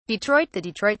Detroit. The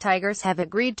Detroit Tigers have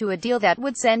agreed to a deal that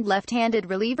would send left-handed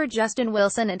reliever Justin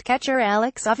Wilson and catcher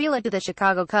Alex Avila to the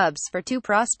Chicago Cubs for 2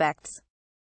 prospects.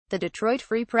 The Detroit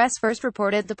Free Press first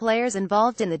reported the players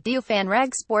involved in the deal.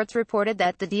 FanRag Sports reported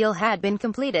that the deal had been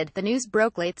completed. The news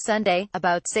broke late Sunday,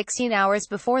 about 16 hours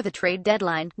before the trade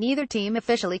deadline. Neither team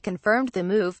officially confirmed the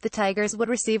move. The Tigers would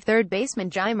receive third baseman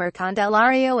Jeimer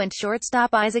Candelario and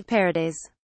shortstop Isaac Paredes.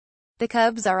 The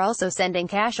Cubs are also sending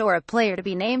cash or a player to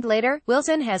be named later.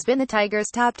 Wilson has been the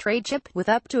Tigers' top trade chip, with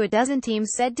up to a dozen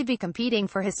teams said to be competing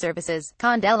for his services.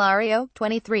 Candelario,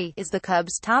 23, is the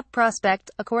Cubs' top prospect,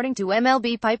 according to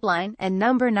MLB Pipeline, and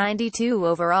number 92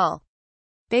 overall.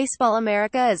 Baseball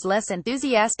America is less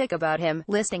enthusiastic about him,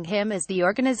 listing him as the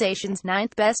organization's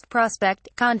 9th best prospect.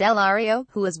 Candelario,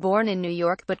 who was born in New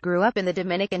York but grew up in the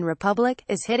Dominican Republic,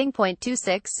 is hitting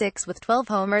 .266 with 12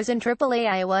 homers in AAA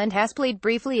Iowa and has played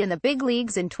briefly in the big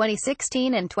leagues in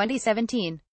 2016 and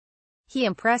 2017. He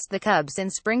impressed the Cubs in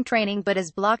spring training but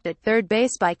is blocked at third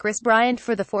base by Chris Bryant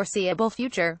for the foreseeable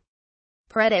future.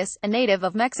 Paredes, a native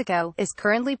of Mexico, is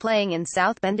currently playing in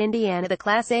South Bend, Indiana, the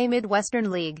Class A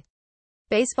Midwestern League.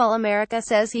 Baseball America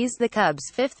says he's the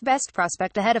Cubs' 5th best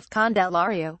prospect ahead of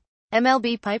Candelario.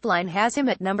 MLB Pipeline has him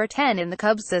at number 10 in the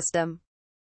Cubs system.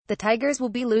 The Tigers will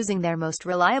be losing their most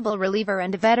reliable reliever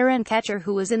and veteran catcher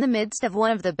who is in the midst of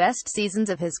one of the best seasons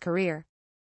of his career.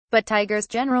 But Tigers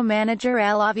general manager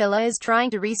Al Avila is trying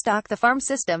to restock the farm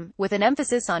system, with an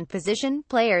emphasis on position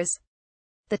players.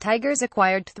 The Tigers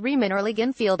acquired 3 minor league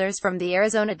infielders from the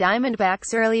Arizona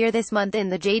Diamondbacks earlier this month in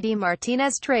the J.D.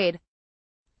 Martinez trade.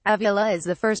 Avila is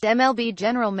the first MLB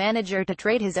general manager to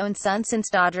trade his own son since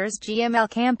Dodgers GM Al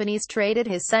Campanis traded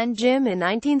his son Jim in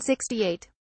 1968.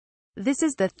 This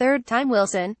is the 3rd time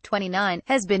Wilson, 29,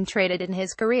 has been traded in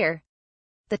his career.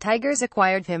 The Tigers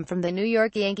acquired him from the New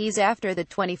York Yankees after the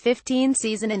 2015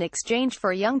 season in exchange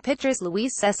for young pitchers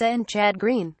Luis Cessa and Chad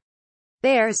Green.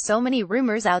 "There's so many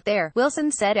rumors out there,"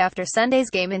 Wilson said after Sunday's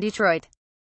game in Detroit.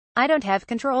 "I don't have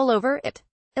control over it.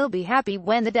 I'll be happy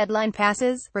when the deadline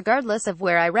passes, regardless of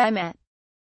where I'm at."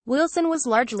 Wilson was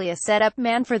largely a setup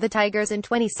man for the Tigers in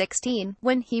 2016,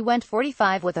 when he went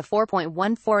 45 with a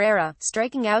 4.14 ERA,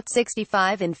 striking out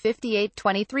 65 in 58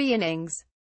 23 innings.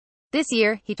 This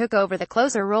year, he took over the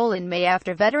closer role in May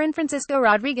after veteran Francisco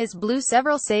Rodriguez blew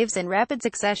several saves in rapid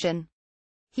succession.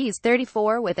 He's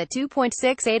 34 with a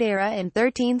 2.68 ERA and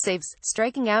 13 saves,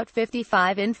 striking out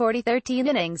 55 in 13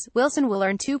 innings. Wilson will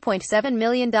earn $2.7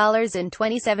 million in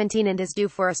 2017 and is due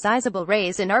for a sizable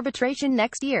raise in arbitration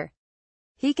next year.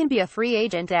 He can be a free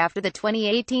agent after the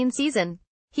 2018 season.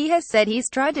 He has said he's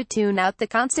tried to tune out the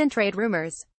constant trade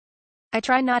rumors. "I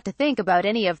try not to think about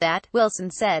any of that," Wilson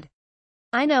said.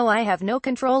 "I know I have no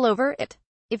control over it.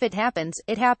 If it happens,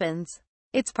 it happens.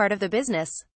 It's part of the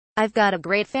business. I've got a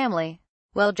great family.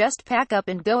 Well, just pack up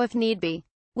and go if need be."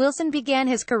 Wilson began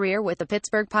his career with the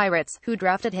Pittsburgh Pirates, who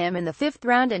drafted him in the 5th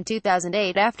round in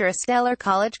 2008 after a stellar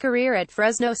college career at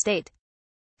Fresno State.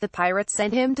 The Pirates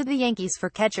sent him to the Yankees for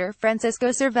catcher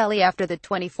Francisco Cervelli after the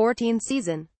 2014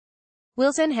 season.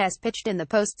 Wilson has pitched in the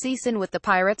postseason with the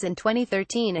Pirates in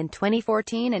 2013 and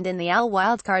 2014 and in the AL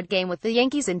wildcard game with the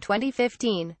Yankees in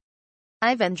 2015.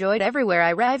 "I've enjoyed everywhere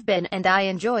I've been, and I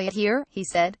enjoy it here," he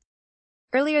said.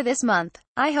 Earlier this month,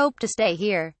 "I hope to stay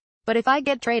here. But if I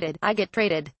get traded, I get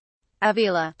traded."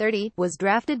 Avila, 30, was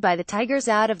drafted by the Tigers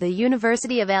out of the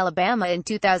University of Alabama in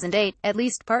 2008, at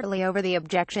least partly over the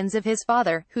objections of his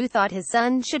father, who thought his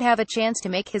son should have a chance to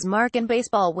make his mark in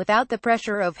baseball without the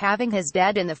pressure of having his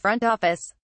dad in the front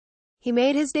office. He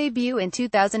made his debut in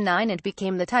 2009 and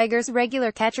became the Tigers'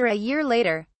 regular catcher a year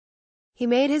later. He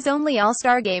made his only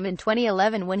All-Star game in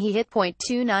 2011 when he hit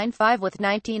 .295 with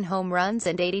 19 home runs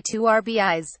and 82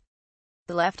 RBIs.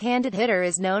 The left-handed hitter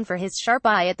is known for his sharp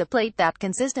eye at the plate that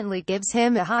consistently gives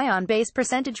him a high on-base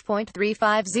percentage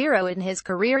 .350 in his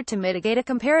career to mitigate a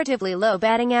comparatively low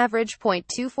batting average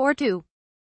 .242.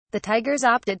 The Tigers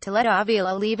opted to let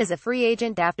Avila leave as a free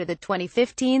agent after the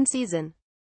 2015 season.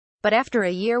 But after a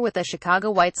year with the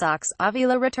Chicago White Sox,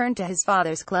 Avila returned to his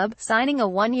father's club, signing a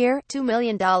 1-year, $2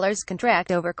 million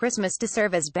contract over Christmas to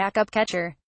serve as backup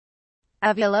catcher.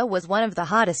 Avila was one of the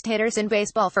hottest hitters in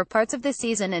baseball for parts of the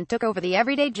season and took over the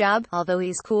everyday job, although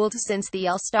he's cooled since the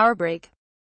All-Star break.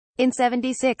 In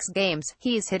 76 games,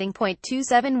 he's hitting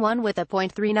 .271 with a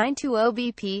 .392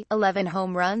 OBP, 11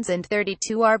 home runs and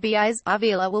 32 RBIs.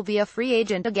 Avila will be a free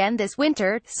agent again this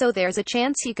winter, so there's a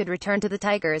chance he could return to the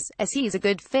Tigers, as he's a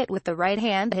good fit with the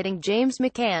right-hand hitting James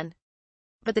McCann.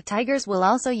 But the Tigers will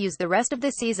also use the rest of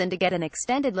the season to get an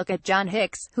extended look at John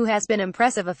Hicks, who has been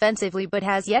impressive offensively but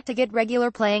has yet to get regular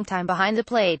playing time behind the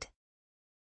plate.